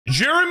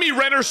Jeremy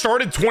Renner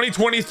started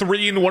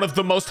 2023 in one of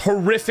the most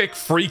horrific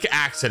freak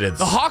accidents.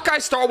 The Hawkeye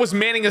Star was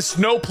manning a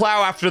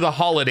snowplow after the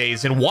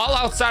holidays, and while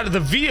outside of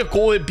the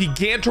vehicle, it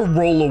began to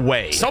roll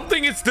away.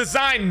 Something it's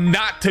designed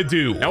not to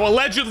do. Now,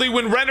 allegedly,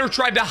 when Renner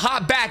tried to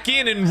hop back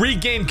in and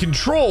regain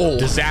control,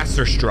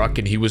 disaster struck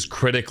and he was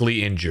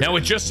critically injured. Now,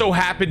 it just so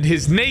happened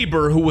his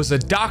neighbor, who was a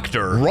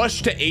doctor,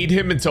 rushed to aid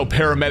him until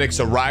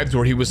paramedics arrived,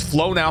 where he was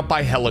flown out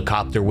by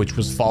helicopter, which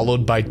was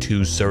followed by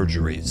 2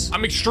 surgeries.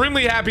 I'm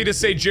extremely happy to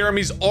say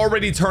Jeremy's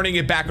already turning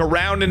it back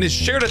around and has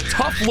shared a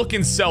tough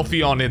looking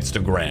selfie on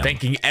Instagram,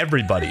 thanking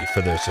everybody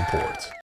for their support.